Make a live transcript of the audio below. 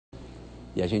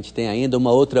E a gente tem ainda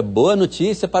uma outra boa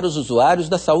notícia para os usuários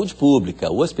da saúde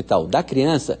pública. O Hospital da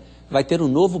Criança vai ter um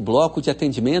novo bloco de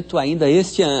atendimento ainda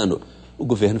este ano. O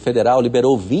governo federal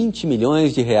liberou 20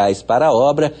 milhões de reais para a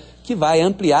obra, que vai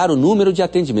ampliar o número de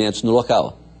atendimentos no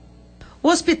local. O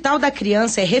Hospital da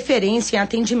Criança é referência em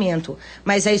atendimento,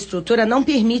 mas a estrutura não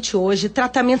permite hoje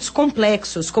tratamentos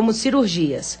complexos, como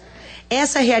cirurgias.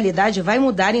 Essa realidade vai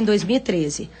mudar em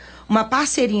 2013. Uma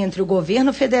parceria entre o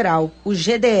governo federal, o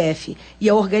GDF e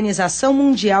a Organização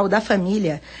Mundial da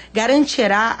Família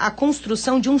garantirá a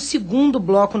construção de um segundo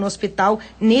bloco no hospital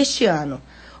neste ano.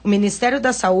 O Ministério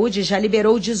da Saúde já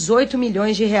liberou 18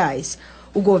 milhões de reais.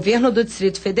 O governo do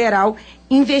Distrito Federal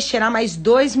investirá mais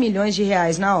 2 milhões de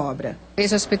reais na obra.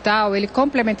 Esse hospital, ele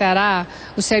complementará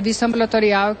o serviço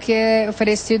ambulatorial que é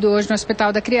oferecido hoje no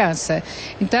Hospital da Criança.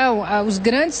 Então, os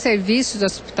grandes serviços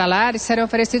hospitalares serão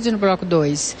oferecidos no bloco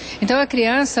 2. Então, a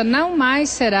criança não mais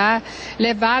será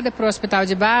levada para o hospital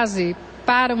de base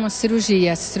para uma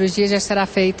cirurgia. Essa cirurgia já será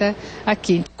feita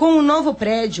aqui. Com o novo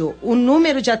prédio, o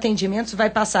número de atendimentos vai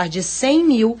passar de 100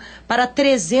 mil para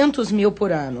 300 mil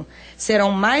por ano.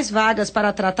 Serão mais vagas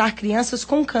para tratar crianças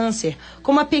com câncer,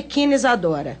 como a pequena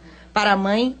Isadora. Para a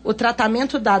mãe, o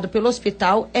tratamento dado pelo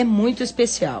hospital é muito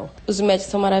especial. Os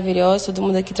médicos são maravilhosos, todo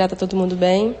mundo aqui trata todo mundo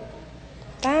bem.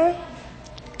 Tá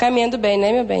caminhando bem,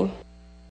 né, meu bem?